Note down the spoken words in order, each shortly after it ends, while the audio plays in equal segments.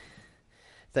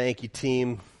Thank you,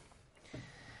 team.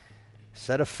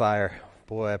 Set a fire.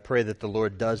 Boy, I pray that the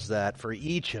Lord does that for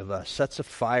each of us. Sets a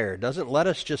fire. Doesn't let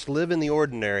us just live in the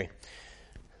ordinary.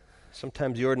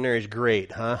 Sometimes the ordinary is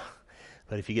great, huh?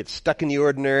 But if you get stuck in the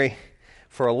ordinary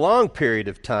for a long period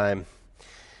of time,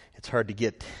 it's hard to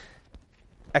get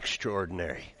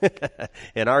extraordinary.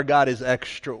 And our God is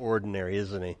extraordinary,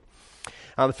 isn't he?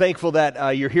 I'm thankful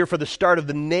that you're here for the start of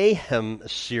the Nahum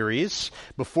series.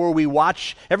 Before we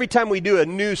watch, every time we do a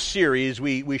new series,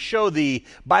 we show the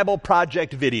Bible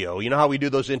Project video. You know how we do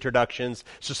those introductions.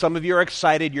 So some of you are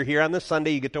excited. You're here on this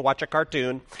Sunday. You get to watch a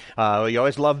cartoon. You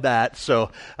always love that.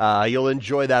 So you'll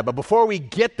enjoy that. But before we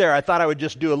get there, I thought I would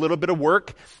just do a little bit of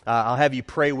work. I'll have you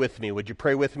pray with me. Would you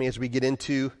pray with me as we get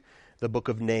into the book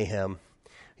of Nahum?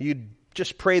 You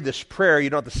just pray this prayer. You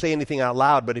don't have to say anything out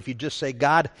loud, but if you just say,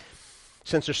 God,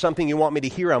 since there's something you want me to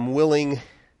hear, I'm willing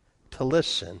to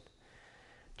listen.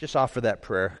 Just offer that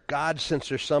prayer. God, since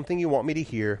there's something you want me to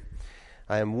hear,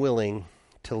 I am willing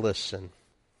to listen.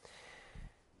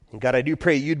 And God, I do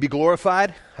pray you'd be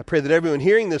glorified. I pray that everyone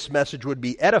hearing this message would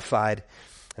be edified.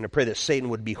 And I pray that Satan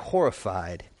would be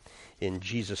horrified. In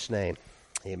Jesus' name,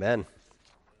 amen.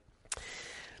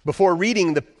 Before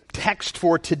reading the text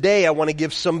for today, I want to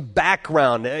give some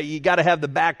background. You got to have the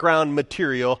background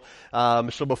material.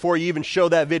 So before you even show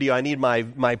that video, I need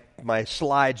my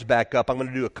slides back up. I'm going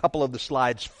to do a couple of the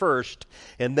slides first,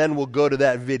 and then we'll go to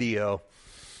that video.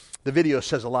 The video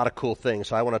says a lot of cool things,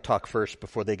 so I want to talk first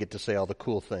before they get to say all the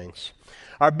cool things.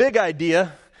 Our big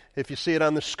idea, if you see it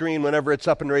on the screen whenever it's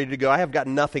up and ready to go, I have got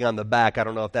nothing on the back. I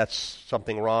don't know if that's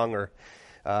something wrong or,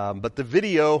 but the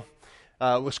video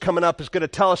was coming up is going to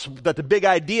tell us that the big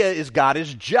idea is God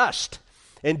is just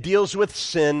and deals with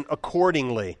sin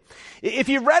accordingly. If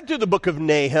you've read through the book of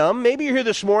Nahum, maybe you're here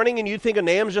this morning and you think of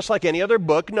Nahum just like any other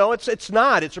book. No, it's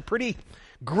not. It's a pretty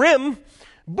grim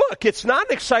book. It's not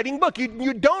an exciting book.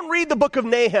 You don't read the book of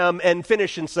Nahum and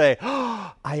finish and say,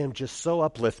 oh, I am just so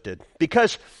uplifted.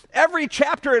 Because every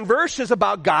chapter and verse is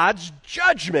about God's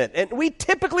judgment. And we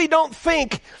typically don't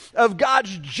think of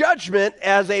God's judgment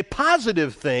as a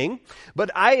positive thing.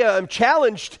 But I am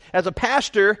challenged as a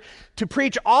pastor to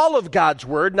preach all of God's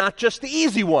word, not just the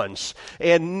easy ones.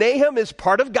 And Nahum is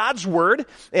part of God's word,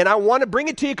 and I want to bring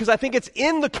it to you because I think it's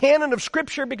in the canon of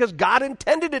Scripture because God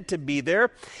intended it to be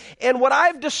there. And what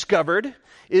I've discovered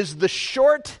is the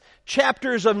short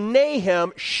chapters of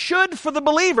Nahum should for the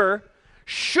believer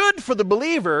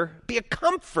be a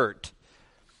comfort.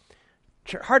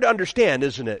 Hard to understand,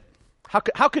 isn't it?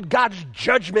 How could God's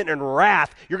judgment and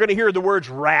wrath, you're going to hear the words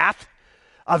wrath,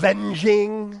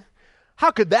 avenging, how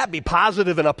could that be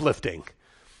positive and uplifting?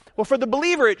 Well, for the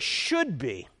believer, it should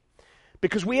be.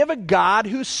 Because we have a God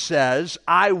who says,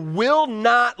 I will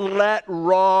not let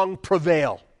wrong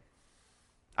prevail.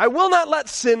 I will not let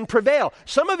sin prevail.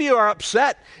 Some of you are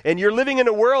upset, and you're living in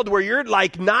a world where you're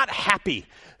like not happy.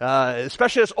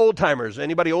 Especially as old timers.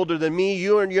 Anybody older than me,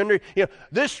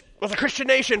 this was a Christian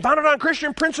nation founded on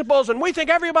Christian principles, and we think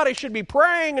everybody should be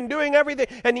praying and doing everything.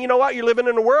 And you know what? You're living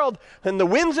in a world, and the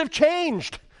winds have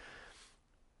changed.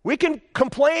 We can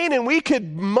complain and we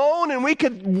could moan and we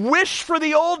could wish for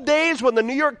the old days when the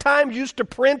New York Times used to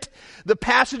print the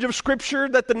passage of Scripture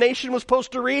that the nation was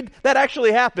supposed to read. That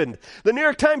actually happened. The New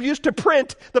York Times used to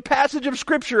print the passage of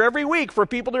Scripture every week for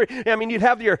people to read. I mean, you'd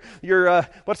have your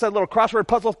what's that little crossword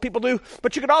puzzle people do?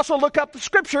 But you could also look up the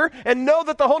Scripture and know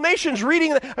that the whole nation's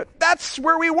reading. That's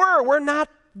where we were. We're not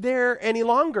there any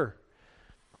longer.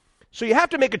 So you have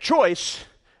to make a choice.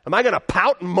 Am I going to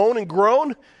pout and moan and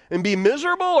groan and be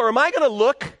miserable, or am I going to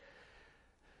look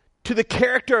to the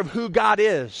character of who God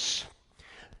is?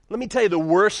 Let me tell you, the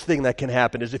worst thing that can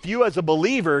happen is if you as a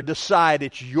believer decide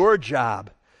it's your job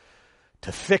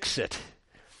to fix it,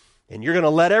 and you're going to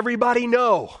let everybody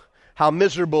know how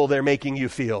miserable they're making you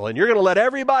feel, and you're going to let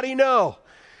everybody know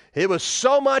it was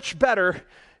so much better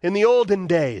in the olden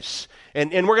days,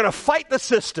 and we're going to fight the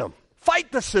system.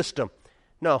 Fight the system.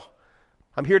 No.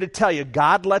 I'm here to tell you,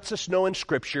 God lets us know in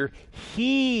Scripture,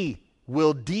 He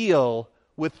will deal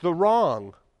with the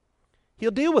wrong.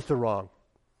 He'll deal with the wrong.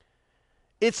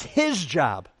 It's His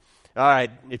job. All right,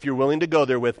 if you're willing to go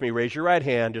there with me, raise your right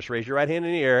hand. Just raise your right hand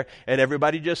in the air, and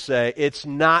everybody just say, it's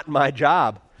not my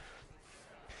job.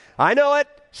 I know it.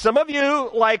 Some of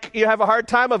you, you have a hard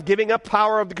time of giving up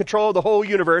power of the control of the whole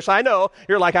universe. I know.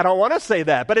 You're like, I don't want to say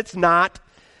that, but it's not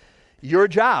your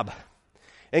job.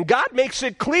 And God makes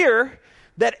it clear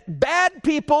that bad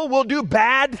people will do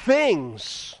bad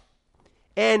things.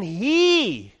 And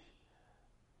He,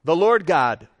 the Lord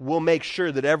God, will make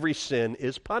sure that every sin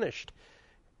is punished.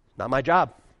 Not my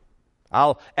job.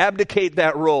 I'll abdicate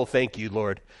that role, thank you,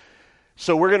 Lord.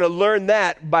 So we're going to learn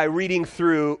that by reading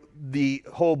through the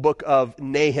whole book of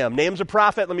Nahum. Nahum's a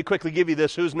prophet. Let me quickly give you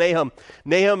this. Who's Nahum?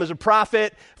 Nahum is a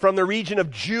prophet from the region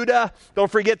of Judah. Don't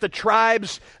forget the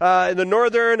tribes in the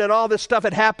northern and all this stuff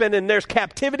had happened, and there's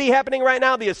captivity happening right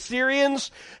now. The Assyrians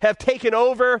have taken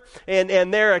over,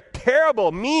 and they're a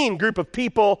terrible, mean group of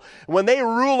people. When they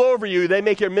rule over you, they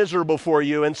make it miserable for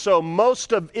you. And so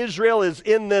most of Israel is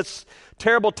in this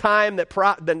terrible time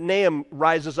that Nahum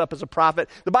rises up as a prophet.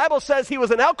 The Bible says he was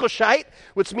an Elkoshite,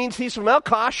 which means he's from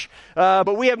Elkosh,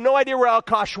 but we have no idea where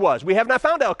Elkosh was. We have not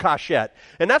found Elkosh yet.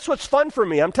 And that's what's fun for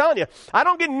me. I'm telling you, I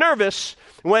don't get nervous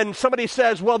when somebody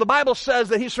says, well, the Bible says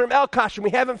that he's from Elkosh, and we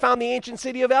haven't found the ancient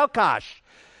city of Elkosh,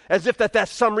 as if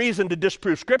that's some reason to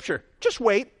disprove Scripture. Just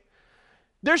wait.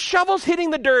 There's shovels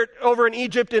hitting the dirt over in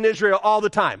Egypt and Israel all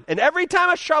the time. And every time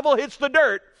a shovel hits the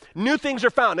dirt, new things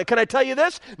are found. And can I tell you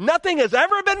this? Nothing has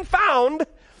ever been found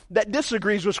that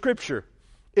disagrees with Scripture.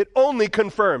 It only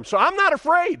confirms. So I'm not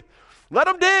afraid. Let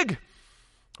them dig.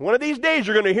 One of these days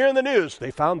you're going to hear in the news, they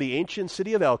found the ancient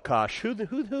city of Elkosh. Who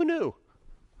knew?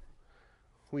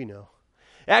 We know.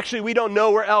 Actually, we don't know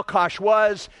where Elkosh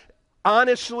was.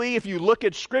 Honestly, if you look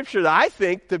at Scripture, I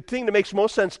think the thing that makes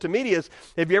most sense to me is,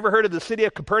 have you ever heard of the city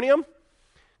of Capernaum?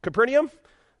 Capernaum?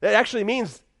 That actually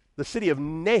means the city of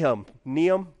Nahum.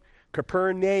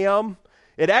 Capernaum.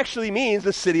 It actually means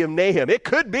the city of Nahum. It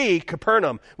could be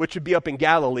Capernaum, which would be up in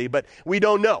Galilee, but we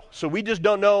don't know. So we just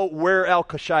don't know where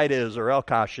Elkoshite is or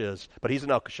Elkosh is, but he's an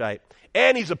Elkoshite.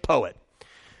 And he's a poet.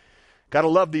 Got to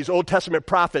love these Old Testament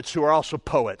prophets who are also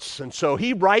poets. And so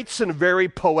he writes in a very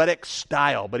poetic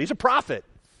style, but he's a prophet.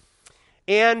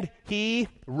 And he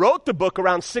wrote the book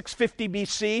around 650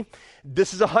 BC.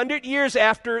 This is 100 years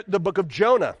after the book of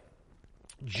Jonah.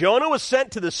 Jonah was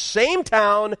sent to the same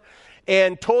town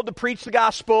and told to preach the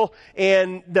gospel,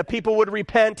 and the people would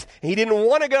repent. He didn't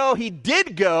want to go. He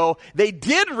did go. They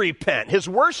did repent. His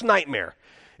worst nightmare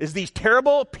is these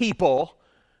terrible people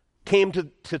came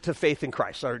to faith in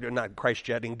Christ. Or not Christ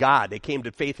yet, in God. They came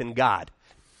to faith in God.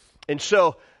 And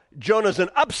so Jonah's an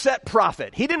upset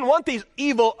prophet. He didn't want these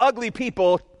evil, ugly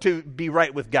people to be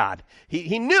right with God.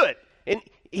 He knew it. And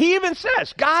he even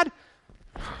says, God,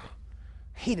 I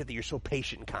hate it that you're so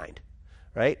patient and kind.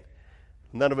 Right?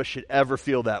 None of us should ever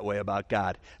feel that way about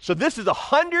God. So this is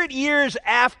 100 years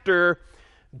after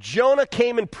Jonah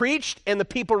came and preached and the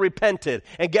people repented.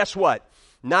 And guess what?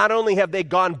 Not only have they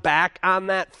gone back on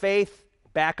that faith,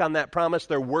 back on that promise,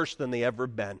 they're worse than they ever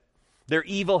been. Their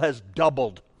evil has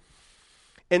doubled.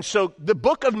 And so the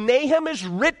book of Nahum is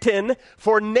written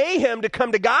for Nahum to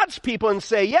come to God's people and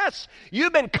say, yes,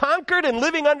 you've been conquered and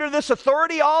living under this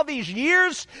authority all these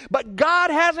years, but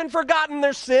God hasn't forgotten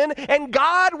their sin, and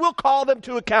God will call them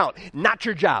to account. Not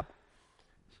your job.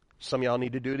 Some of y'all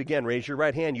need to do it again. Raise your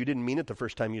right hand. You didn't mean it the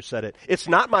first time you said it. It's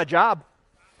not my job.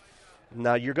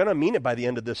 Now, you're going to mean it by the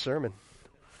end of this sermon.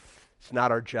 It's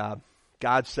not our job.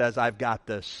 God says, I've got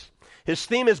this. His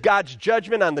theme is God's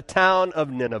judgment on the town of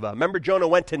Nineveh. Remember, Jonah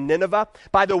went to Nineveh?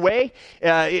 By the way,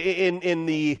 in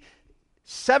the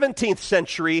 17th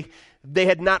century, they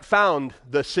had not found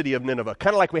the city of Nineveh,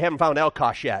 kind of like we haven't found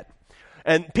Elkosh yet.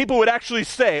 And people would actually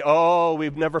say, oh,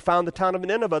 we've never found the town of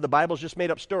Nineveh. The Bible's just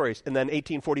made up stories. And then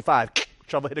 1845,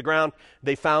 shovel hit the ground.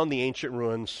 They found the ancient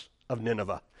ruins of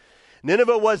Nineveh.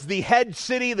 Nineveh was the head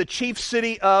city, the chief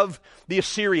city of the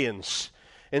Assyrians.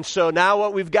 And so now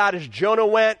what we've got is Jonah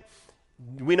went.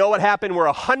 We know what happened. We're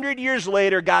 100 years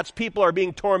later. God's people are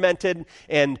being tormented.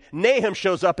 And Nahum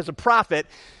shows up as a prophet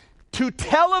to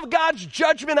tell of God's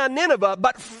judgment on Nineveh,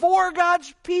 but for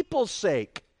God's people's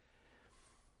sake.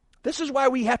 This is why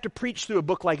we have to preach through a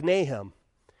book like Nahum.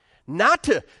 Not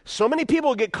to, so many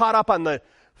people get caught up on the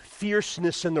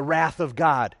fierceness and the wrath of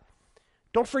God.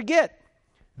 Don't forget,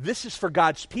 this is for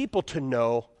God's people to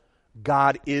know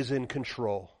God is in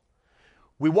control.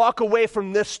 We walk away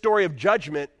from this story of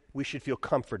judgment, we should feel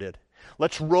comforted.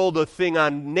 Let's roll the thing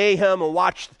on Nahum and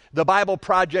watch the Bible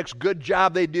Project's good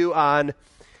job they do on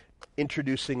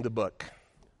introducing the book.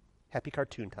 Happy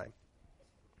cartoon time.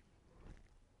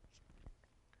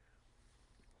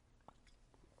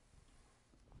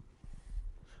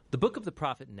 The book of the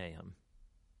prophet Nahum.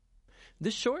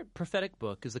 This short prophetic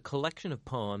book is a collection of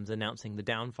poems announcing the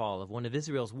downfall of one of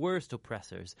Israel's worst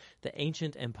oppressors, the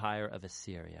ancient empire of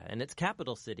Assyria, and its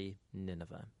capital city,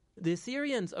 Nineveh. The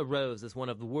Assyrians arose as one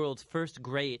of the world's first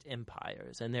great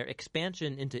empires, and their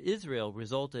expansion into Israel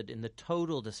resulted in the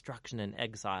total destruction and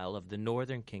exile of the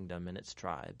northern kingdom and its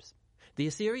tribes. The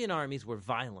Assyrian armies were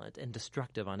violent and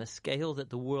destructive on a scale that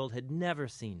the world had never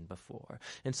seen before.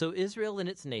 And so Israel and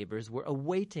its neighbors were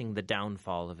awaiting the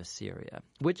downfall of Assyria,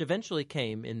 which eventually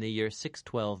came in the year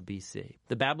 612 BC.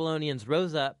 The Babylonians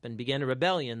rose up and began a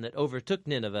rebellion that overtook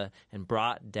Nineveh and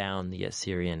brought down the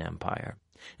Assyrian Empire.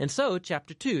 And so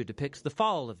chapter 2 depicts the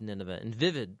fall of Nineveh in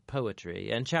vivid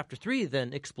poetry, and chapter 3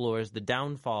 then explores the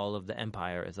downfall of the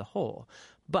empire as a whole.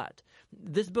 But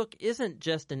this book isn't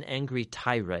just an angry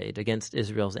tirade against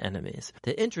Israel's enemies.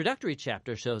 The introductory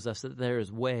chapter shows us that there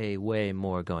is way, way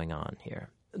more going on here.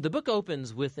 The book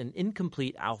opens with an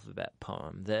incomplete alphabet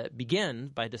poem that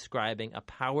begins by describing a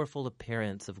powerful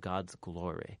appearance of God's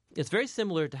glory. It's very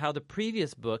similar to how the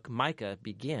previous book, Micah,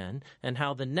 began and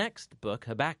how the next book,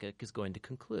 Habakkuk, is going to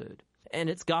conclude. And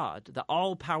it's God, the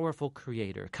all-powerful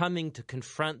creator, coming to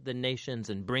confront the nations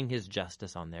and bring his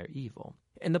justice on their evil.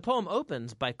 And the poem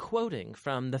opens by quoting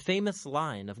from the famous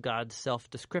line of God's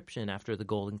self-description after the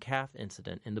golden calf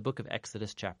incident in the book of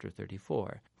Exodus chapter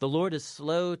 34. The Lord is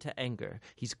slow to anger.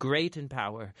 He's great in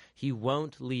power. He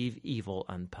won't leave evil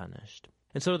unpunished.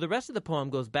 And so the rest of the poem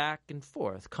goes back and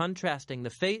forth, contrasting the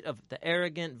fate of the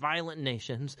arrogant, violent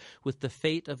nations with the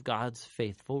fate of God's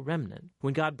faithful remnant.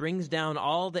 When God brings down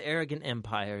all the arrogant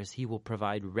empires, he will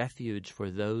provide refuge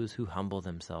for those who humble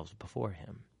themselves before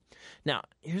him. Now,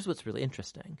 here's what's really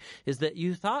interesting, is that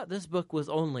you thought this book was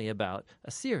only about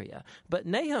Assyria, but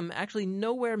Nahum actually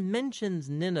nowhere mentions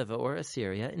Nineveh or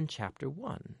Assyria in chapter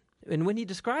 1. And when he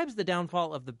describes the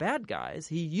downfall of the bad guys,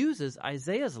 he uses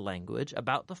Isaiah's language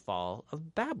about the fall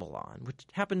of Babylon, which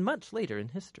happened much later in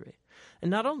history. And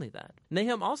not only that,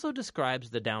 Nahum also describes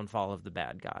the downfall of the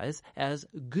bad guys as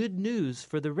good news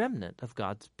for the remnant of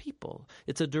God's people.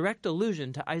 It's a direct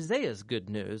allusion to Isaiah's good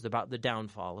news about the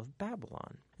downfall of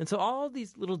Babylon. And so all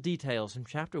these little details from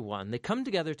chapter 1, they come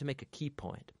together to make a key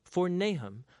point. For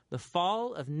Nahum, the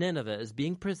fall of Nineveh is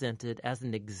being presented as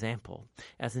an example,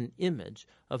 as an image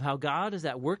of how God is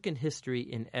at work in history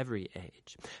in every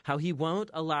age, how he won't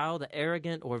allow the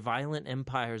arrogant or violent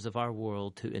empires of our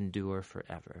world to endure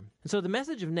forever. And so the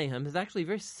message of Nahum is actually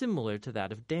very similar to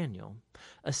that of Daniel.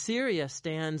 Assyria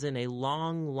stands in a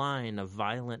long line of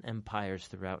violent empires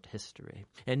throughout history,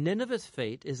 and Nineveh's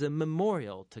fate is a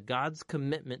memorial to God's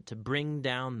commitment to bring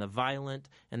down the violent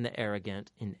and the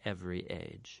arrogant in every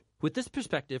age. With this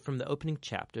perspective from the opening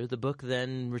chapter, the book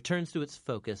then returns to its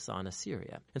focus on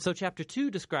Assyria. And so chapter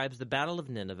 2 describes the Battle of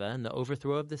Nineveh and the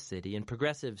overthrow of the city in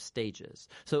progressive stages.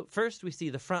 So first we see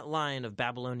the front line of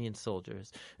Babylonian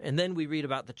soldiers, and then we read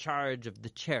about the charge of the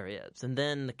chariots, and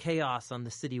then the chaos on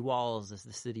the city walls as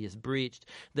the city is breached,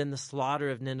 then the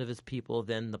slaughter of Nineveh's people,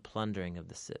 then the plundering of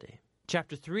the city.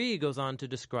 Chapter 3 goes on to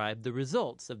describe the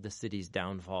results of the city's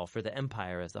downfall for the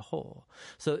empire as a whole.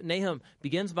 So Nahum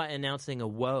begins by announcing a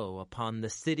woe upon the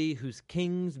city whose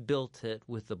kings built it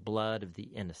with the blood of the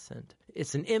innocent.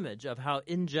 It's an image of how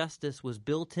injustice was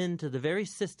built into the very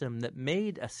system that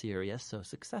made Assyria so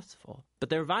successful. But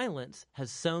their violence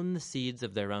has sown the seeds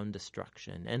of their own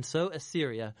destruction, and so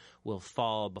Assyria will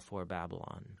fall before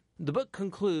Babylon. The book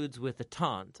concludes with a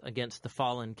taunt against the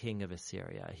fallen king of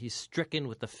Assyria. He's stricken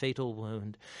with a fatal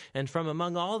wound, and from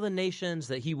among all the nations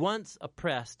that he once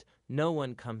oppressed, no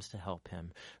one comes to help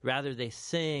him. Rather, they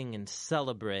sing and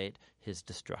celebrate his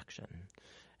destruction.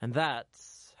 And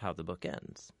that's how the book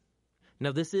ends.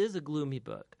 Now, this is a gloomy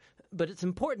book, but it's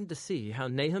important to see how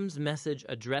Nahum's message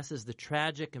addresses the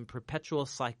tragic and perpetual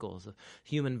cycles of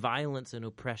human violence and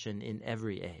oppression in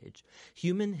every age.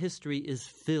 Human history is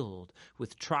filled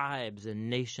with tribes and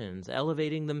nations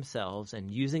elevating themselves and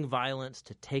using violence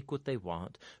to take what they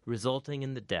want, resulting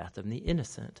in the death of the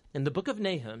innocent. And the book of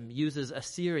Nahum uses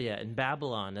Assyria and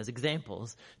Babylon as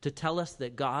examples to tell us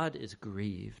that God is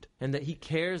grieved and that he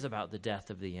cares about the death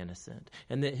of the innocent,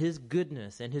 and that his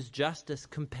goodness and his justice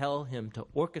compel him to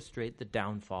orchestrate the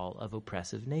downfall of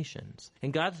oppressive nations.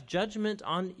 And God's judgment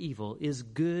on evil is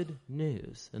good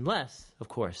news, unless, of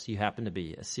course, you happen to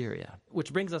be Assyria.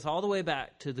 Which brings us all the way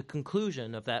back to the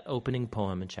conclusion of that opening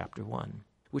poem in chapter 1,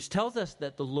 which tells us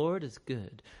that the Lord is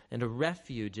good and a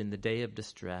refuge in the day of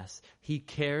distress. He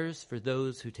cares for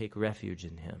those who take refuge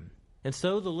in him. And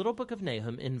so the little book of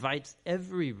Nahum invites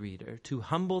every reader to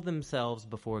humble themselves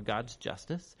before God's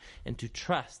justice and to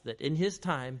trust that in his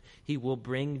time he will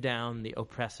bring down the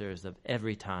oppressors of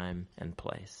every time and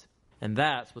place. And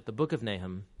that's what the book of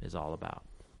Nahum is all about.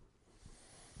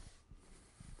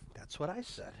 That's what I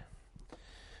said.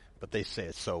 But they say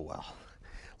it so well.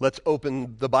 Let's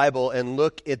open the Bible and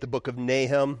look at the book of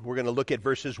Nahum. We're going to look at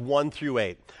verses 1 through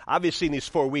 8. Obviously, in these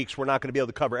 4 weeks, we're not going to be able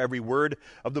to cover every word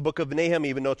of the book of Nahum,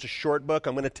 even though it's a short book.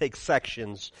 I'm going to take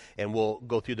sections and we'll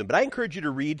go through them. But I encourage you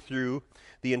to read through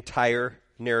the entire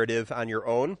narrative on your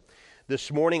own.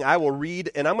 This morning I will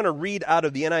read, and I'm going to read out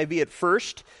of the NIV at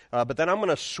first, but then I'm going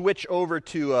to switch over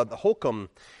to the Holcomb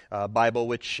Bible,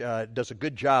 which does a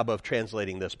good job of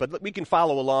translating this. But we can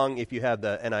follow along if you have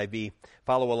the NIV.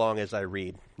 Follow along as I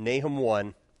read. Nahum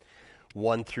 1,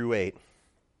 1 through 8.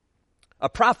 A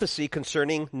prophecy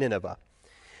concerning Nineveh.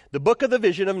 The book of the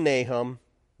vision of Nahum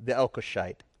the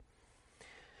Elkoshite.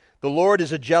 The Lord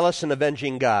is a jealous and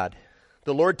avenging God.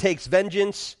 The Lord takes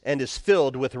vengeance and is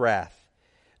filled with wrath.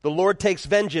 The Lord takes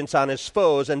vengeance on his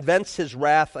foes and vents his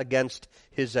wrath against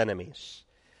his enemies.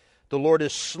 The Lord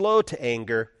is slow to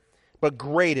anger, but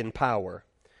great in power.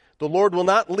 The Lord will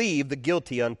not leave the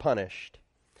guilty unpunished.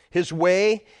 His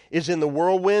way is in the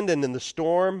whirlwind and in the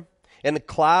storm, and the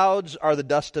clouds are the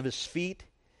dust of his feet.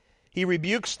 He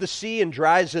rebukes the sea and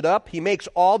dries it up. He makes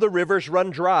all the rivers run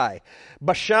dry.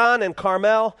 Bashan and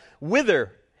Carmel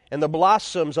wither, and the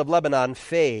blossoms of Lebanon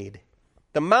fade.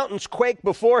 The mountains quake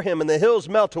before him, and the hills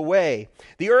melt away.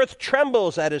 The earth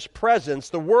trembles at his presence,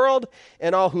 the world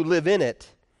and all who live in it.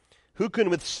 Who can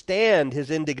withstand his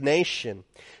indignation?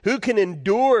 Who can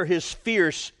endure his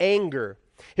fierce anger?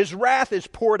 His wrath is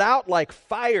poured out like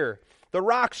fire. The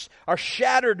rocks are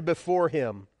shattered before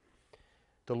him.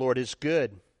 The Lord is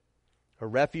good, a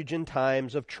refuge in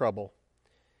times of trouble.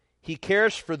 He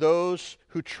cares for those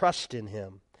who trust in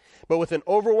him. But with an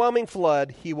overwhelming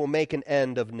flood, he will make an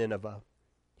end of Nineveh.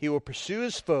 He will pursue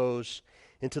his foes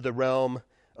into the realm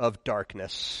of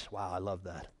darkness. Wow, I love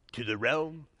that. To the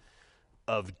realm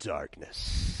of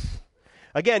darkness.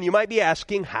 Again, you might be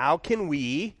asking, how can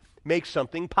we make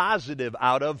something positive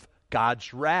out of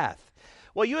God's wrath?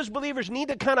 Well, you as believers need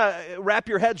to kind of wrap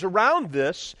your heads around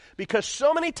this, because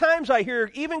so many times I hear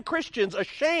even Christians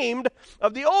ashamed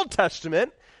of the Old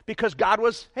Testament because God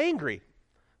was angry.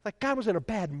 Like God was in a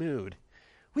bad mood.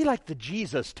 We like the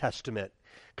Jesus Testament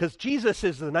because Jesus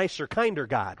is the nicer, kinder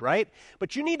God, right?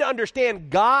 But you need to understand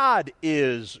God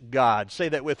is God. Say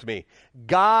that with me.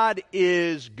 God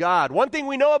is God. One thing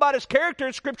we know about his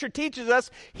character, Scripture teaches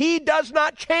us, he does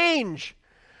not change.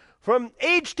 From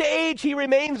age to age, he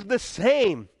remains the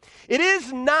same. It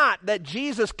is not that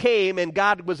Jesus came and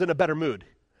God was in a better mood.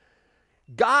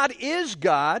 God is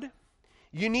God.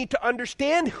 You need to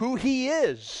understand who he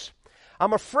is.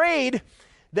 I'm afraid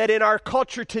that in our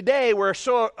culture today, we're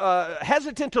so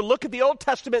hesitant to look at the Old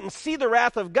Testament and see the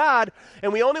wrath of God,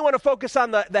 and we only want to focus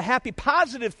on the happy,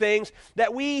 positive things,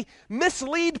 that we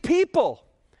mislead people.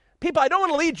 People, I don't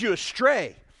want to lead you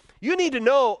astray. You need to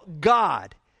know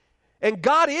God. And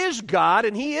God is God,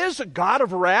 and he is a God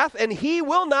of wrath, and he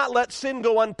will not let sin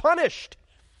go unpunished.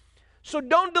 So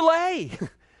don't delay.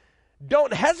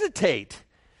 Don't hesitate.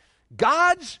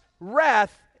 God's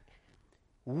wrath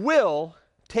will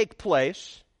take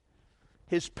place.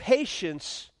 His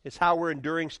patience is how we're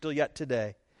enduring still yet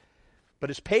today. But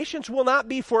his patience will not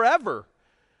be forever.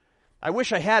 I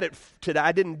wish I had it today.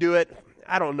 I didn't do it.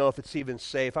 I don't know if it's even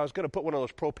safe. I was going to put one of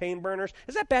those propane burners.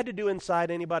 Is that bad to do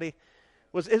inside, anybody?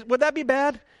 Would that be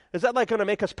bad? Is that like going to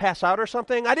make us pass out or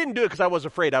something? I didn't do it because I was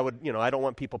afraid I would, I don't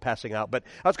want people passing out. But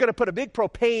I was going to put a big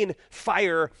propane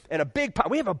fire and a big pot.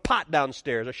 We have a pot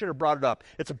downstairs. I should have brought it up.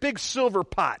 It's a big silver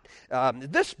pot,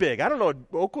 this big. I don't know.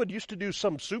 Oakwood used to do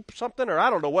some soup something, or I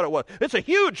don't know what it was. It's a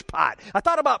huge pot. I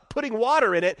thought about putting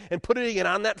water in it and putting it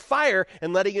on that fire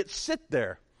and letting it sit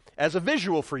there as a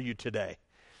visual for you today.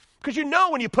 Because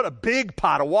when you put a big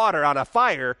pot of water on a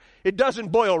fire, it doesn't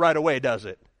boil right away, does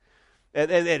it? And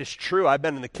it's true. I've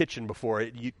been in the kitchen before.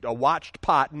 A watched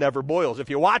pot never boils. If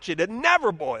you watch it, it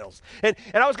never boils. And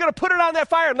I was going to put it on that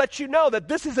fire and let you know that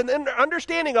this is an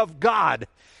understanding of God.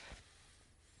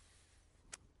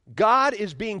 God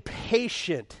is being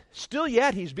patient. Still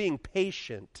yet, he's being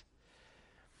patient.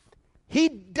 He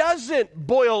doesn't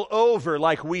boil over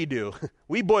like we do.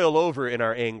 We boil over in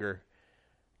our anger.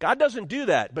 God doesn't do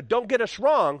that. But don't get us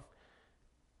wrong.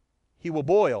 He will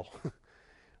boil.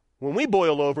 When we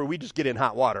boil over, we just get in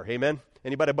hot water. Amen?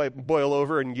 Anybody boil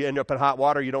over and you end up in hot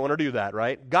water? You don't want to do that,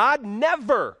 right? God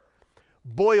never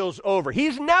boils over.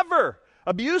 He's never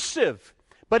abusive.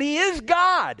 But he is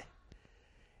God.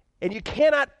 And you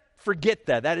cannot forget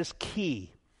that. That is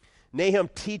key. Nahum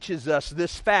teaches us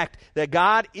this fact that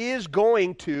God is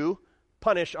going to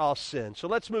punish all sin. So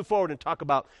let's move forward and talk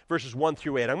about verses 1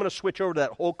 through 8. I'm going to switch over to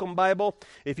that Holcomb Bible.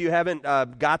 If you haven't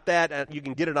got that, you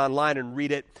can get it online and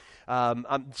read it. Some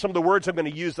of the words I'm going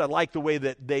to use, I like the way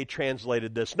that they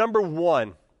translated this. Number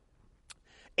 1,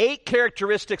 8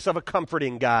 characteristics of a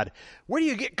comforting God. Where do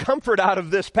you get comfort out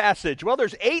of this passage? Well,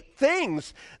 there's 8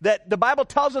 things that the Bible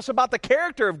tells us about the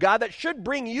character of God that should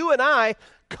bring you and I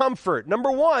comfort.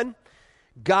 Number 1,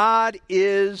 God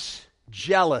is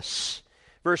jealous.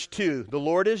 Verse 2, the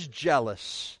Lord is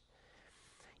jealous.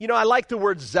 You know, I like the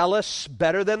word zealous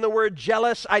better than the word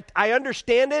jealous. I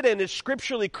understand it and it's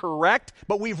scripturally correct,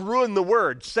 but we've ruined the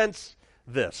word since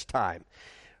this time.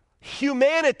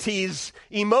 Humanity's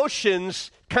emotions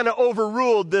kind of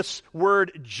overruled this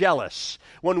word jealous.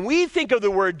 When we think of the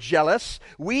word jealous,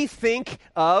 we think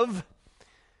of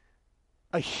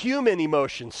a human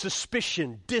emotion,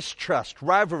 suspicion, distrust,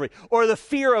 rivalry, or the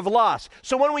fear of loss.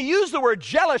 So when we use the word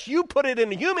jealous, you put it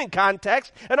in a human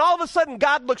context, and all of a sudden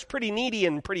God looks pretty needy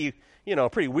and pretty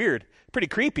weird, pretty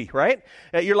creepy, right?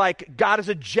 You're like, God is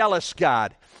a jealous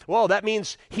God. Well, that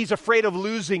means he's afraid of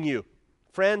losing you.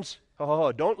 Friends,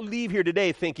 don't leave here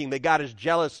today thinking that God is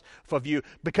jealous of you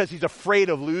because he's afraid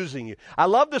of losing you. I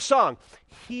love the song,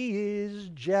 He is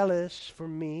jealous for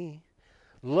me.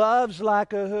 Love's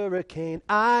like a hurricane.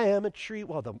 I am a tree.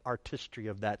 Well, the artistry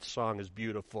of that song is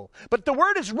beautiful. But the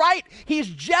word is right. He's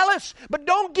jealous, but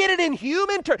don't get it in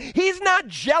human terms. He's not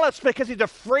jealous because he's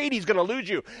afraid he's going to lose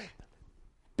you.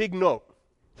 Big note,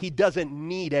 he doesn't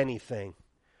need anything.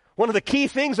 One of the key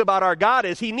things about our God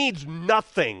is he needs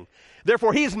nothing.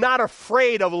 Therefore, he's not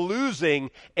afraid of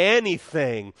losing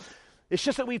anything. It's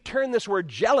just that we've turned this word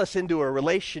jealous into a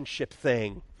relationship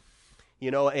thing. You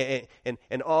know,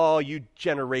 and all you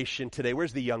generation today,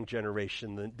 where's the young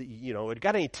generation?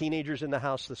 Got any teenagers in the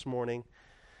house this morning?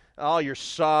 All your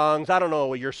songs, I don't know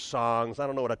what your songs, I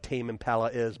don't know what a Tame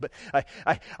Impala is, but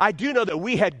I do know that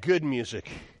we had good music.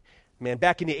 Man,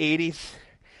 back in the 80s,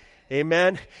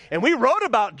 amen. And we wrote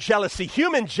about jealousy,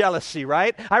 human jealousy,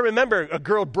 right? I remember a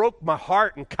girl broke my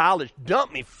heart in college,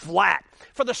 dumped me flat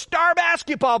for the star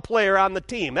basketball player on the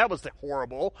team. That was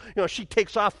horrible. You know, she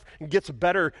takes off and gets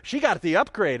better. She got the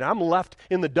upgrade. I'm left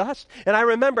in the dust. And I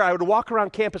remember I would walk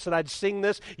around campus and I'd sing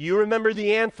this. You remember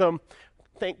the anthem.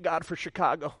 Thank God for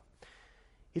Chicago.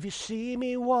 If you see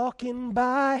me walking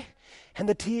by and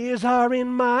the tears are in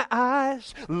my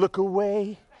eyes, look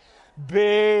away.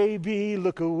 Baby,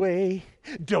 look away.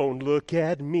 Don't look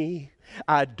at me.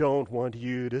 I don't want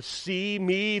you to see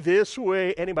me this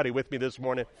way. Anybody with me this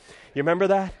morning? You remember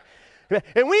that?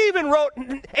 And we even wrote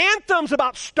anthems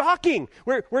about stalking.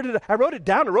 Where did I wrote it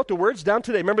down? I wrote the words down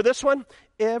today. Remember this one?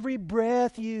 Every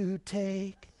breath you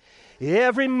take,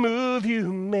 every move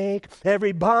you make,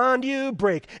 every bond you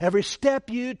break, every step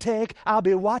you take, I'll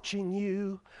be watching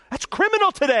you. That's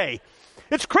criminal today.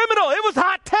 It's criminal. It was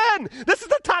Hot 10. This is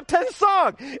the top 10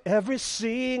 song. Every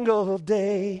single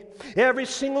day, every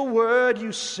single word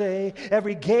you say,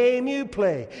 every game you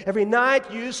play, every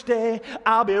night you stay,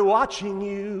 I'll be watching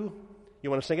you. You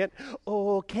want to sing it?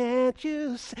 Oh, can't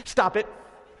you stop it.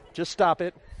 Just stop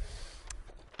it.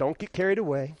 Don't get carried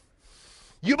away.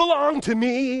 You belong to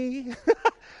me.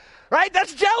 Right?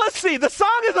 That's jealousy. The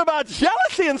song is about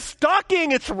jealousy and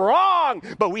stalking. It's wrong.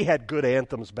 But we had good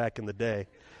anthems back in the day.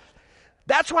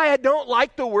 That's why I don't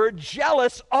like the word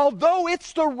jealous, although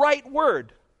it's the right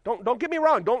word. Don't get me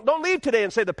wrong. Don't leave today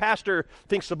and say the pastor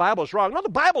thinks the Bible's wrong. No, the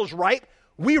Bible's right.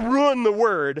 We ruin the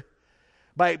word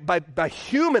by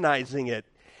humanizing it.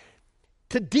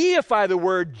 To deify the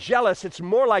word jealous, it's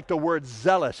more like the word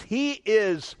zealous. He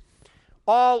is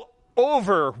all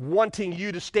over wanting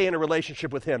you to stay in a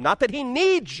relationship with him. Not that he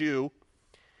needs you.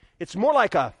 It's more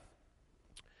like the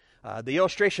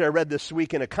illustration I read this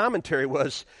week in a commentary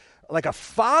was like a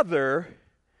father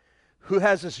who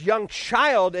has this young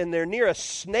child and they're near a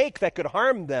snake that could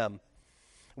harm them.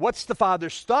 What's the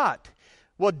father's thought?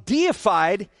 Well,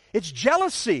 deified, it's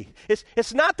jealousy.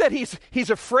 It's not that he's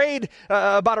afraid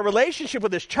about a relationship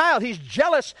with his child. He's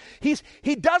jealous.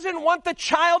 He doesn't want the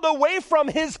child away from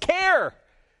his care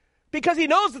because he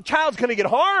knows the child's going to get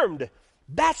harmed.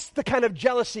 That's the kind of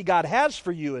jealousy God has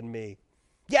for you and me.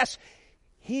 Yes,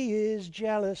 he is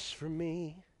jealous for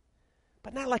me.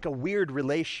 But not like a weird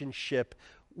relationship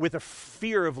with a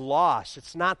fear of loss.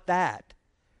 It's not that.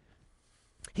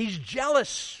 He's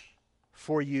jealous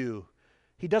for you.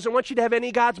 He doesn't want you to have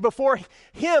any gods before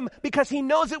him because he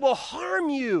knows it will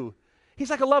harm you. He's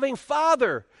like a loving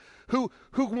father who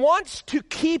wants to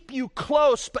keep you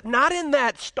close, but not in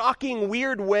that stalking,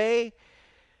 weird way.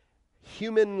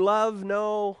 Human love,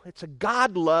 no. It's a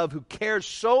God love who cares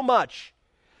so much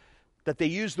that they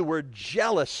use the word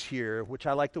jealous here, which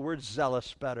I like the word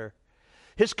zealous better.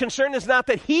 His concern is not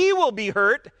that he will be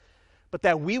hurt, but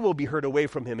that we will be hurt away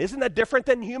from him. Isn't that different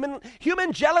than human?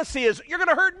 Human jealousy is, you're going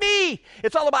to hurt me.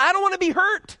 It's all about, I don't want to be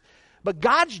hurt. But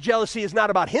God's jealousy is not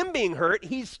about him being hurt.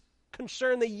 He's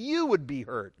concerned that you would be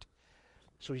hurt.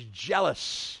 So he's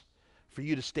jealous for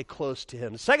you to stay close to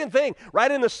him. The second thing, right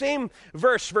in the same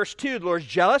verse 2, the Lord's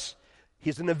jealous.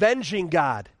 He's an avenging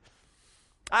God.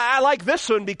 I like this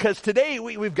one because today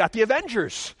we've got the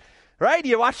Avengers. Right?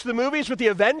 You watch the movies with the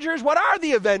Avengers. What are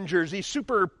the Avengers? These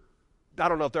I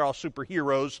don't know if they're all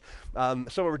superheroes. Some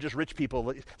of them are just rich people.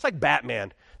 It's like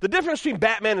Batman. The difference between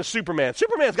Batman and Superman.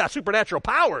 Superman's got supernatural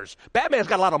powers. Batman's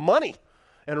got a lot of money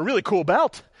and a really cool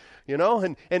belt.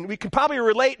 And we can probably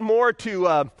relate more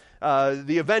to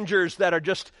the Avengers that are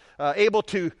just able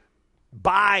to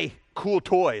buy cool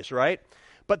toys, right?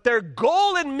 But their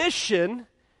goal and mission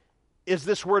is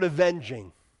this word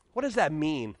avenging. What does that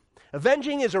mean?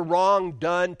 Avenging is a wrong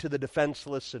done to the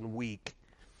defenseless and weak.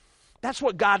 That's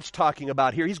what God's talking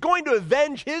about here. He's going to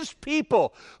avenge his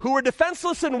people who were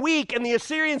defenseless and weak, and the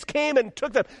Assyrians came and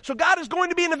took them. So God is going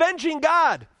to be an avenging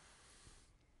God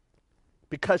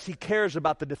because he cares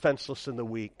about the defenseless and the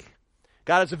weak.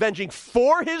 God is avenging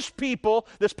for his people,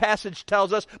 this passage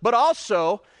tells us, but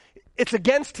also it's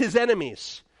against his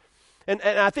enemies. And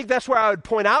I think that's where I would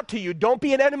point out to you, don't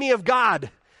be an enemy of God.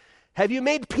 Have you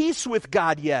made peace with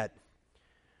God yet?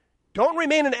 Don't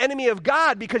remain an enemy of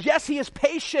God because, yes, he is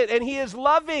patient and he is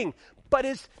loving, but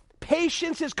his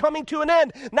patience is coming to an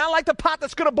end. Not like the pot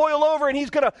that's going to boil over and he's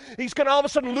going to all of a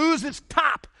sudden lose its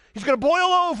top. He's going to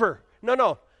boil over.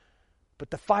 No.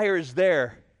 But the fire is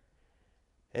there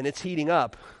and it's heating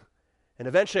up. And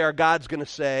eventually our God's going to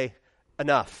say,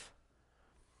 enough.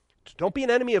 Don't be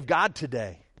an enemy of God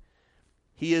today.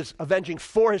 He is avenging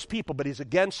for his people, but he's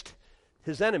against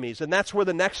his enemies. And that's where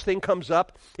the next thing comes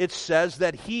up. It says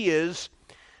that he is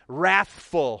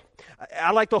wrathful. I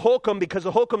like the Holcomb because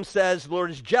the Holcomb says the Lord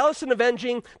is jealous and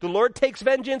avenging, the Lord takes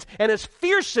vengeance, and is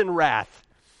fierce in wrath.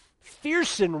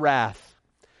 Fierce in wrath.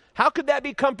 How could that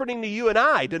be comforting to you and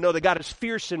I, to know that God is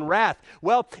fierce in wrath?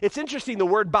 Well, it's interesting, the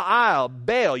word Baal,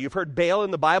 you've heard Baal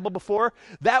in the Bible before?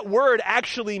 That word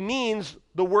actually means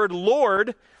the word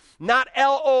Lord, not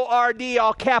L-O-R-D,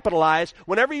 all capitalized.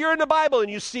 Whenever you're in the Bible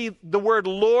and you see the word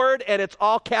Lord and it's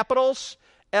all capitals,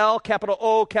 L, capital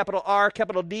O, capital R,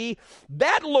 capital D,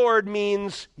 that Lord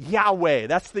means Yahweh.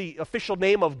 That's the official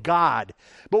name of God.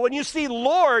 But when you see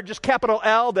Lord, just capital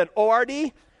L, then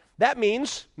O-R-D, that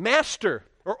means master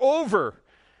or over.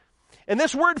 And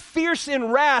this word fierce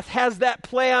in wrath has that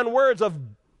play on words of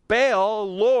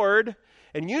Baal, Lord,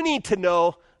 and you need to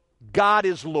know God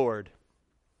is Lord.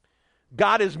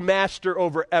 God is master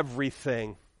over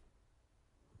everything.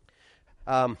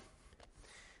 Probably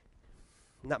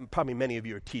many of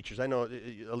you are teachers. I know,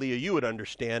 Aaliyah, you would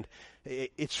understand.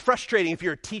 It's frustrating if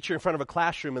you're a teacher in front of a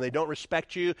classroom and they don't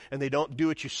respect you and they don't do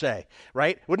what you say,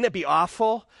 right? Wouldn't it be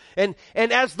awful? And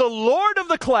as the Lord of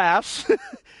the class,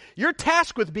 you're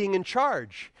tasked with being in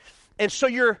charge. And so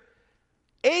your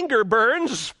anger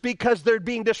burns because they're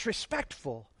being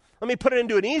disrespectful. Let me put it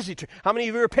into an easy term. How many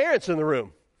of you are parents in the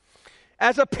room?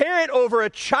 As a parent over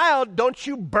a child, don't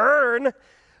you burn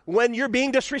when you're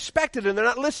being disrespected and they're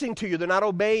not listening to you, they're not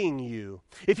obeying you?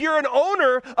 If you're an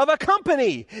owner of a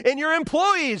company and your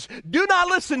employees do not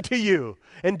listen to you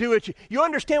and do it, you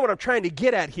understand what I'm trying to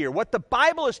get at here. What the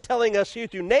Bible is telling us here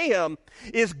through Nahum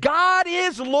is God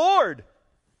is Lord.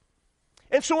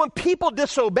 And so when people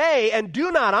disobey and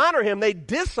do not honor him, they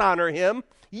dishonor him.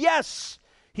 Yes,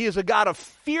 he is a God of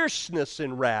fierceness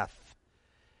and wrath.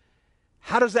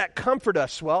 How does that comfort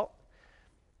us? Well,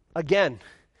 again,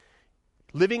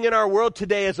 living in our world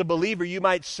today as a believer, you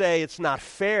might say it's not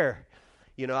fair.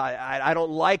 You know, I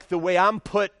don't like the way I'm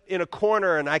put in a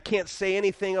corner and I can't say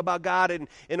anything about God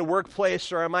in a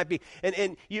workplace, or I might be,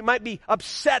 and you might be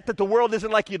upset that the world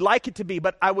isn't like you'd like it to be,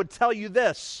 but I would tell you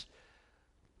this,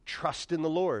 trust in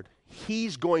the Lord.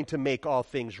 He's going to make all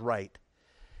things right.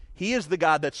 He is the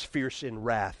God that's fierce in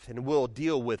wrath and will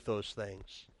deal with those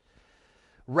things.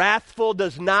 Wrathful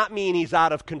does not mean he's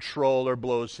out of control or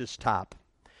blows his top.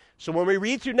 So when we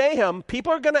read through Nahum,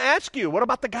 people are going to ask you, what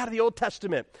about the God of the Old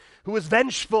Testament who is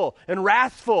vengeful and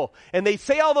wrathful? And they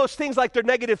say all those things like they're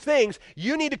negative things.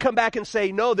 You need to come back and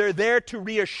say, no, they're there to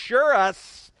reassure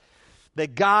us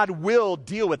that God will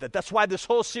deal with it. That's why this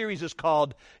whole series is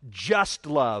called Just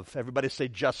Love. Everybody say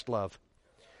just love.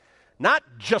 Not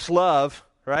just love,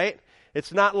 right?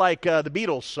 It's not like the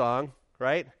Beatles song,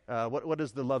 right? What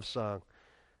is the love song?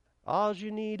 All you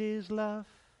need is love.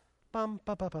 Bum,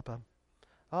 bum, bum, bum, bum.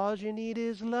 All you need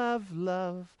is love,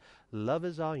 love. Love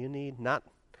is all you need. Not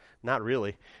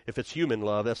really. If it's human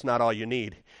love, that's not all you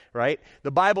need, right?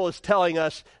 The Bible is telling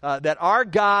us that our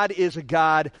God is a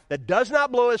God that does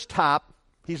not blow his top.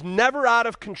 He's never out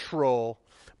of control,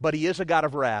 but he is a God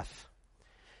of wrath.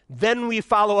 Then we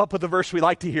follow up with the verse we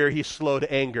like to hear, he's slow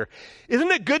to anger.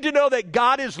 Isn't it good to know that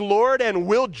God is Lord and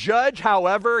will judge,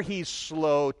 however, he's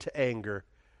slow to anger?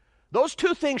 Those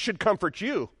two things should comfort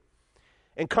you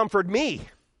and comfort me.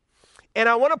 And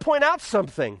I want to point out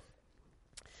something.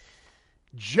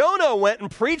 Jonah went and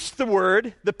preached the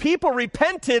word. The people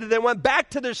repented and then went back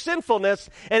to their sinfulness.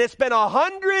 And it's been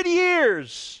 100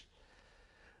 years.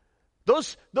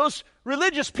 Those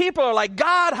religious people are like,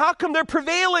 God, how come they're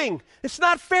prevailing? It's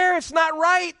not fair. It's not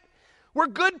right. We're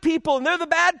good people and they're the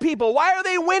bad people. Why are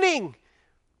they winning?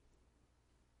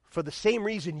 For the same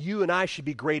reason you and I should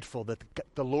be grateful that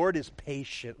the Lord is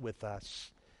patient with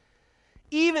us.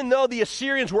 Even though the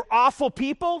Assyrians were awful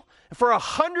people, for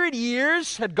 100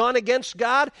 years had gone against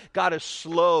God, God is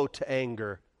slow to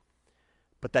anger.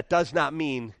 But that does not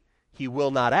mean he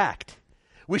will not act.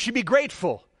 We should be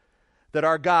grateful that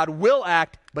our God will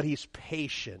act, but he's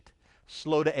patient,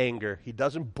 slow to anger. He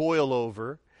doesn't boil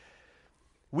over.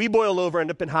 We boil over,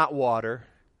 end up in hot water.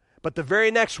 But the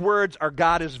very next words are,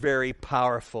 God is very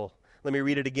powerful. Let me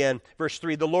read it again. Verse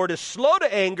 3, the Lord is slow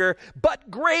to anger,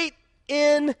 but great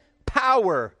in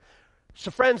power.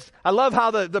 So friends, I love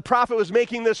how the prophet was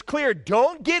making this clear.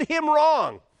 Don't get him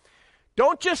wrong.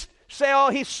 Don't just say, oh,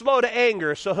 he's slow to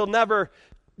anger, so he'll never.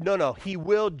 No, he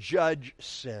will judge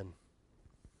sin.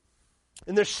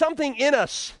 And there's something in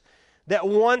us that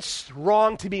wants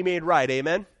wrong to be made right.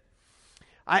 Amen?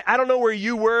 I don't know where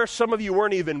you were. Some of you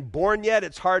weren't even born yet.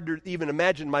 It's hard to even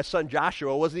imagine. My son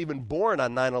Joshua wasn't even born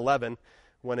on 9/11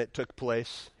 when it took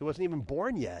place. He wasn't even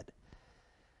born yet.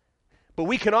 But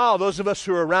we can all, those of us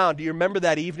who are around, do you remember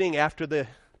that evening after the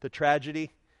tragedy?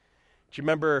 Do you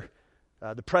remember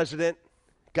the president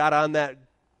got on that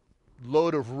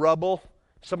load of rubble?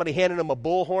 Somebody handed him a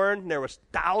bullhorn. There was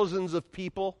thousands of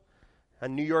people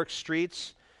on New York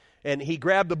streets. And he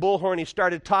grabbed the bullhorn, he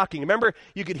started talking. Remember,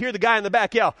 you could hear the guy in the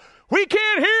back yell, "We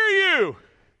can't hear you!"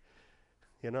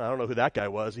 You know, I don't know who that guy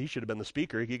was. He should have been the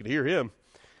speaker. You could hear him.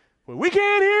 Well, "We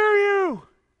can't hear you!"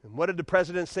 And what did the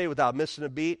president say without missing a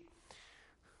beat?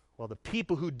 Well, the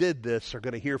people who did this are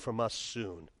going to hear from us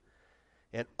soon.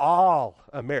 And all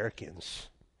Americans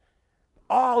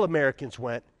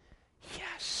went,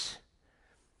 yes.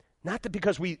 Not that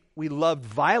because we loved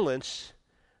violence,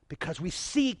 because we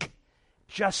seek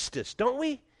justice, don't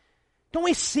we? Don't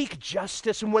we seek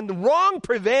justice? And when the wrong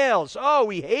prevails, oh,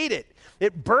 we hate it.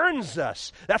 It burns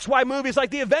us. That's why movies like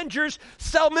The Avengers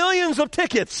sell millions of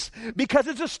tickets, because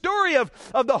it's a story of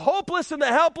the hopeless and the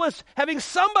helpless having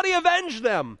somebody avenge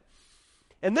them.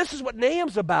 And this is what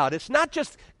Nahum's about. It's not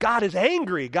just God is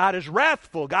angry, God is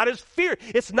wrathful, God is fear.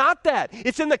 It's not that.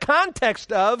 It's in the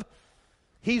context of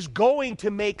he's going to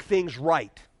make things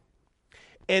right.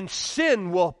 And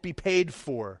sin will be paid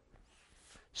for.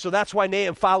 So that's why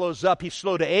Nahum follows up. He's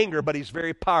slow to anger, but he's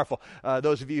very powerful.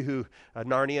 Those of you who,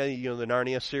 Narnia, you know the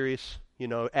Narnia series, you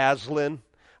know, Aslan.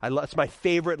 It's my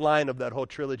favorite line of that whole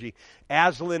trilogy.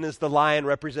 Aslan is the lion,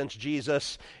 represents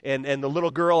Jesus. And the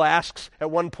little girl asks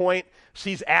at one point,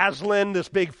 sees Aslan, this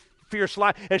big fierce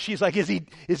lion, and she's like, is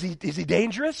he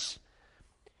dangerous?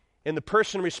 And the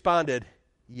person responded,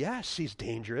 yes, he's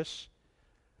dangerous,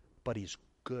 but he's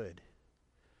good.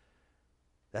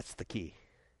 That's the key.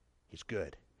 He's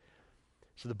good.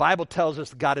 So the Bible tells us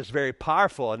that God is very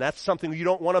powerful, and that's something you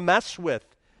don't want to mess with.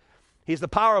 He's the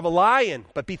power of a lion,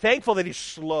 but be thankful that he's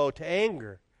slow to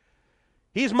anger.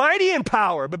 He's mighty in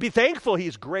power, but be thankful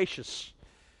he's gracious.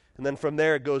 And then from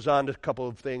there it goes on to a couple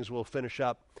of things we'll finish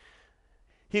up.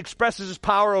 He expresses his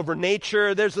power over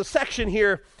nature. There's a section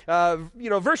here,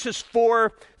 verses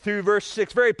 4 through verse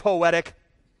 6, very poetic.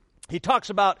 He talks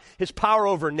about his power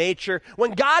over nature.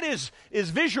 When God is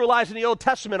visualized in the Old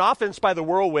Testament, often it's by the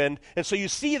whirlwind. And so you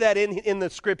see that in the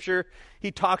scripture.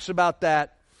 He talks about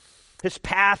that. His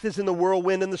path is in the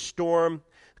whirlwind and the storm.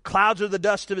 Clouds are the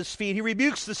dust of his feet. He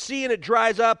rebukes the sea and it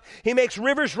dries up. He makes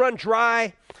rivers run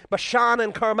dry. Bashan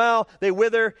and Carmel, they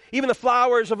wither. Even the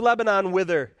flowers of Lebanon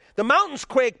wither. The mountains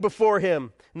quake before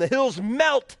him, and the hills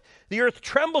melt. The earth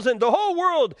trembles in the whole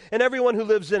world and everyone who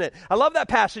lives in it. I love that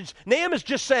passage. Nahum is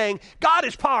just saying, God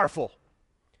is powerful.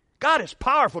 God is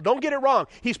powerful. Don't get it wrong.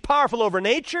 He's powerful over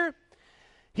nature.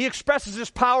 He expresses his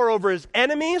power over his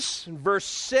enemies. In verse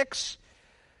 6,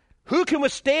 who can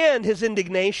withstand his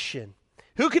indignation?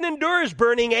 Who can endure his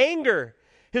burning anger?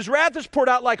 His wrath is poured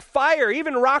out like fire.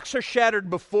 Even rocks are shattered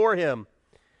before him.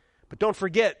 But don't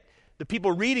forget, the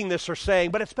people reading this are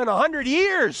saying, but it's been 100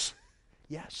 years.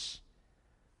 Yes.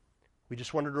 We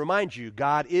just wanted to remind you,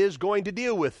 God is going to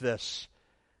deal with this.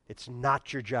 It's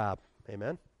not your job.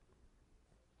 Amen?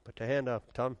 Put your hand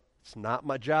up. Tell him, it's not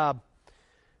my job.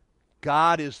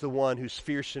 God is the one who's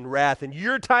fierce in wrath, and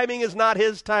your timing is not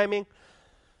his timing.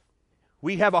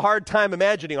 We have a hard time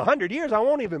imagining 100 years. I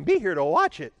won't even be here to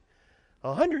watch it.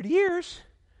 100 years.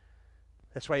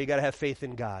 That's why you got to have faith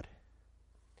in God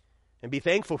and be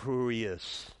thankful for who he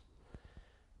is.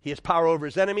 He has power over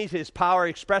his enemies. His power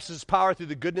expresses his power through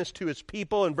the goodness to his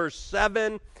people. In verse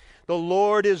 7, the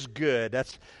Lord is good.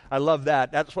 I love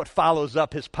that. That's what follows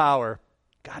up his power.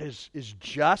 God is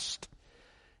just.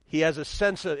 He has a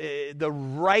sense of the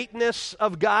rightness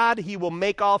of God. He will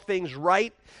make all things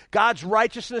right. God's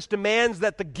righteousness demands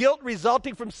that the guilt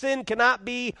resulting from sin cannot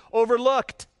be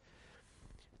overlooked.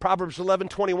 Proverbs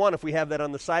 11:21, if we have that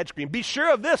on the side screen. Be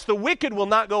sure of this, the wicked will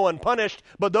not go unpunished,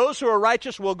 but those who are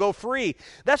righteous will go free.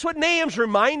 That's what Nahum's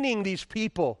reminding these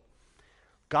people.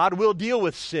 God will deal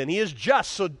with sin. He is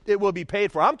just, so it will be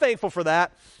paid for. I'm thankful for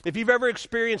that. If you've ever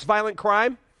experienced violent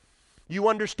crime, you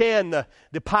understand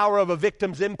the power of a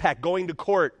victim's impact, going to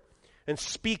court and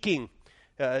speaking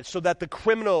so that the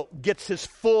criminal gets his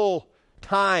full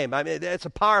time. I mean, it's a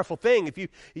powerful thing.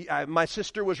 My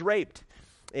sister was raped.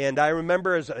 And I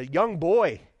remember as a young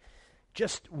boy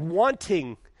just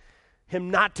wanting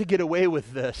him not to get away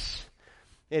with this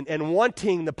and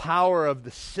wanting the power of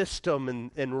the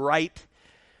system and right.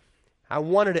 I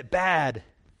wanted it bad.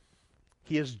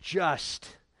 He is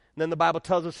just. And then the Bible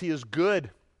tells us he is good.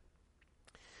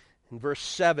 In verse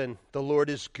 7, the Lord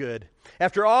is good.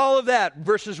 After all of that,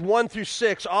 verses 1 through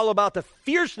 6, all about the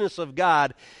fierceness of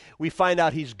God, we find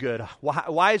out he's good.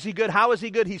 Why is he good? How is he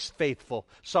good? He's faithful.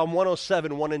 Psalm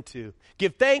 107, 1 and 2.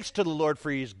 Give thanks to the Lord,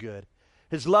 for he is good.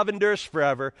 His love endures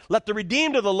forever. Let the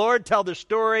redeemed of the Lord tell their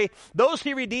story. Those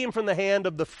he redeemed from the hand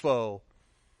of the foe.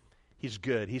 He's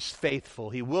good. He's faithful.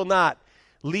 He will not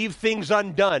leave things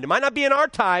undone. It might not be in our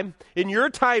time, in your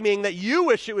timing that you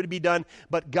wish it would be done,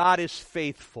 but God is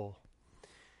faithful.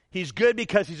 He's good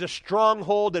because he's a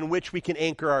stronghold in which we can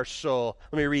anchor our soul.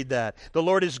 Let me read that. The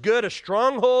Lord is good, a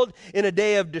stronghold in a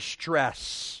day of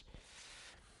distress.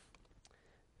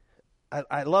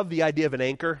 I love the idea of an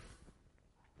anchor.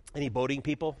 Any boating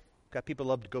people? Got people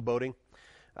who love to go boating?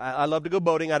 I love to go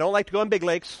boating. I don't like to go on big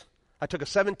lakes. I took a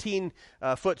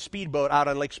 17-foot speedboat out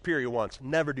on Lake Superior once.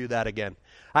 Never do that again.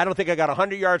 I don't think I got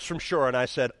 100 yards from shore, and I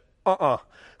said,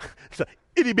 It's an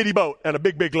itty-bitty boat and a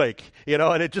big, big lake,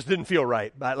 and it just didn't feel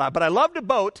right. But I love to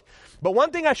boat. But one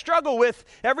thing I struggle with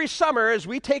every summer is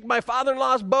we take my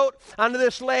father-in-law's boat onto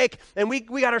this lake, and we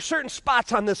got our certain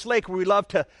spots on this lake where we love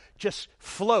to just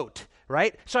float.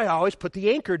 Right? So I always put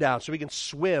the anchor down so we can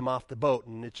swim off the boat,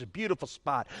 and it's a beautiful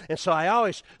spot. And so I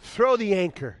always throw the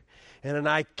anchor, and then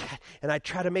I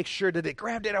try to make sure that it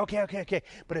grabbed it. Okay.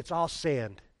 But it's all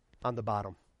sand on the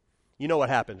bottom. You know what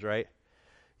happens, right?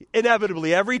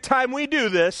 Inevitably, every time we do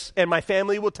this, and my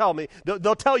family will tell me,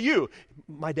 they'll tell you,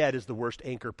 my dad is the worst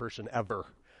anchor person ever.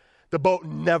 The boat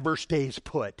never stays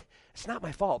put. It's not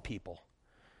my fault, people.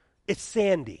 It's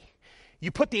sandy. You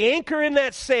put the anchor in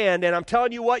that sand, and I'm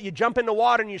telling you what, you jump in the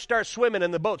water and you start swimming,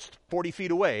 and the boat's 40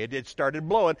 feet away. It started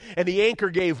blowing, and the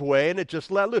anchor gave way, and it just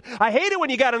let loose. I hate it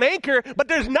when you got an anchor, but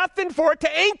there's nothing for it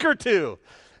to anchor to.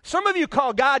 Some of you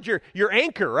call God your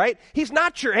anchor, right? He's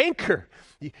not your anchor.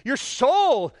 Your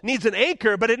soul needs an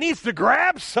anchor, but it needs to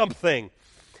grab something.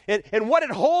 And what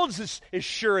it holds is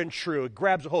sure and true. It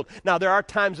grabs a hold. Now, there are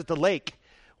times at the lake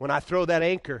when I throw that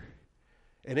anchor,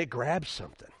 and it grabs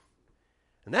something.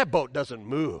 And that boat doesn't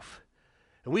move.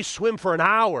 And we swim for an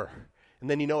hour. And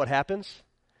then you know what happens?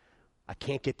 I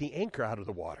can't get the anchor out of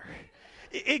the water.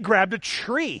 It grabbed a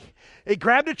tree.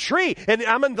 And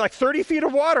I'm in like 30 feet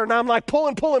of water. And I'm like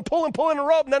pulling a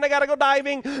rope. And then I got to go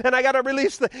diving. And I got to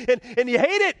release and you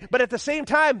hate it. But at the same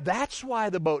time, that's why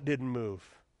the boat didn't move.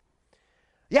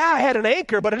 Yeah, I had an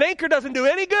anchor. But an anchor doesn't do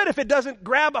any good if it doesn't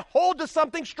grab a hold to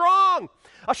something strong.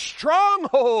 A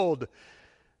stronghold.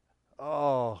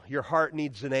 Oh, your heart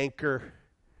needs an anchor,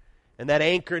 and that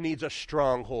anchor needs a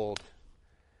stronghold.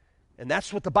 And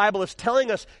that's what the Bible is telling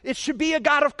us. It should be a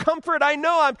God of comfort. I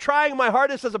know I'm trying my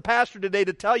hardest as a pastor today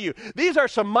to tell you. These are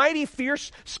some mighty,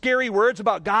 fierce, scary words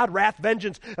about God, wrath,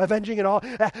 vengeance, avenging it all,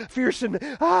 fierce and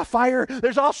fire.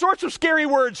 There's all sorts of scary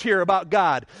words here about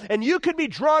God. And you could be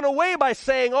drawn away by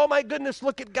saying, oh my goodness,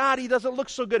 look at God. He doesn't look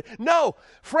so good. No,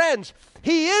 friends,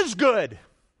 he is good.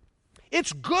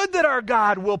 It's good that our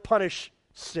God will punish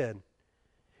sin.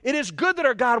 It is good that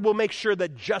our God will make sure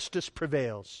that justice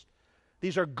prevails.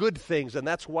 These are good things, and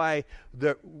that's why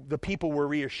the people were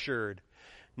reassured.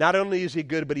 Not only is he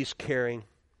good, but he's caring.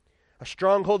 A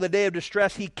stronghold in the day of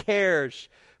distress, he cares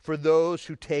for those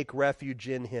who take refuge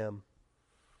in him.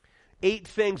 8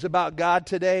 things about God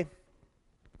today.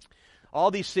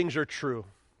 All these things are true.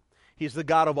 He's the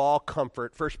God of all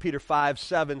comfort. 1 Peter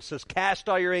 5:7 says, cast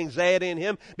all your anxiety in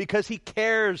him because he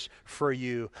cares for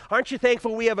you. Aren't you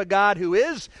thankful we have a God who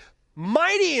is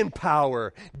mighty in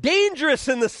power, dangerous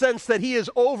in the sense that he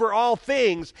is over all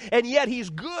things, and yet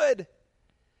he's good,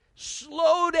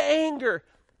 slow to anger,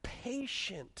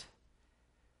 patient.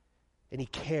 and he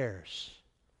cares.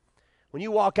 When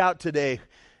you walk out today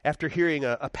after hearing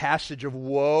a passage of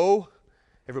woe,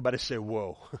 everybody say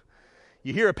woe.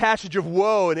 You hear a passage of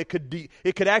woe, and it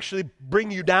could actually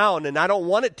bring you down, and I don't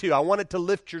want it to. I want it to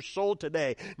lift your soul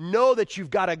today. Know that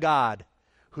you've got a God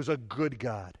who's a good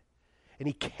God, and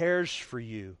he cares for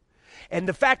you. And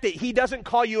the fact that he doesn't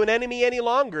call you an enemy any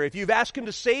longer. If you've asked him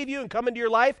to save you and come into your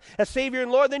life as Savior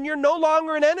and Lord, then you're no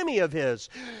longer an enemy of his.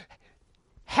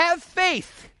 Have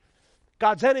faith.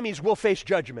 God's enemies will face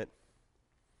judgment.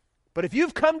 But if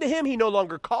you've come to him, he no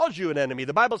longer calls you an enemy.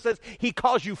 The Bible says he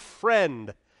calls you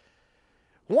friend.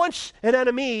 Once an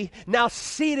enemy, now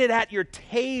seated at your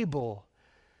table.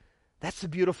 That's the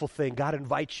beautiful thing. God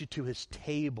invites you to his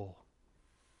table.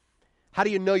 How do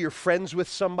you know you're friends with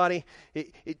somebody?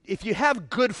 If you have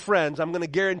good friends, I'm going to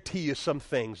guarantee you some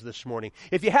things this morning.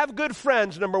 If you have good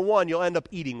friends, number one, you'll end up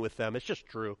eating with them. It's just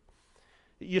true.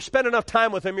 You spend enough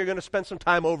time with them, you're going to spend some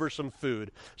time over some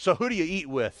food. So who do you eat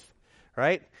with,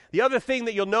 right? The other thing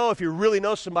that you'll know if you really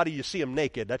know somebody, you see them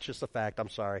naked. That's just a fact. I'm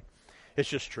sorry. It's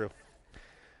just true.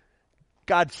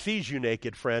 God sees you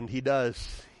naked, friend. He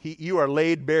does. You are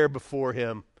laid bare before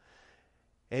him.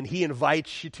 And he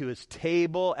invites you to his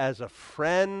table as a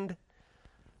friend.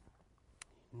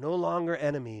 No longer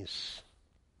enemies,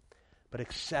 but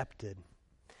accepted.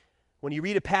 When you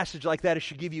read a passage like that, it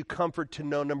should give you comfort to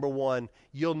know, number one,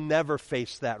 you'll never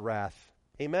face that wrath.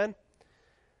 Amen?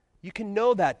 You can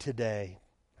know that today.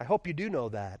 I hope you do know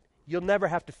that. You'll never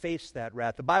have to face that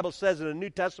wrath. The Bible says in the New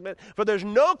Testament, for there's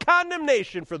no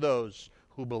condemnation for those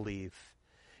who believe.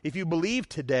 If you believe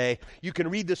today, you can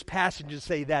read this passage and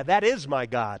say that is my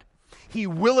God. He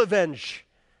will avenge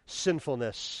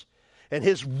sinfulness. And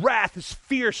his wrath is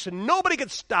fierce and nobody can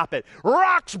stop it.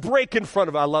 Rocks break in front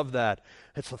of it. I love that.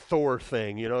 It's a Thor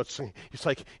thing. You know, it's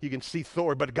like you can see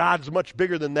Thor, but God's much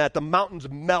bigger than that. The mountains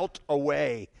melt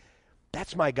away.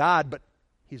 That's my God, but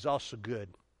he's also good,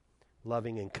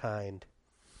 loving and kind.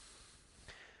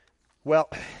 Well,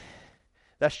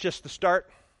 that's just the start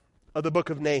of the book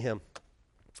of Nahum.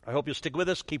 I hope you'll stick with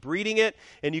us, keep reading it,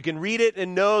 and you can read it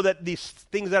and know that these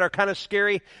things that are kind of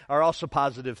scary are also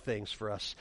positive things for us.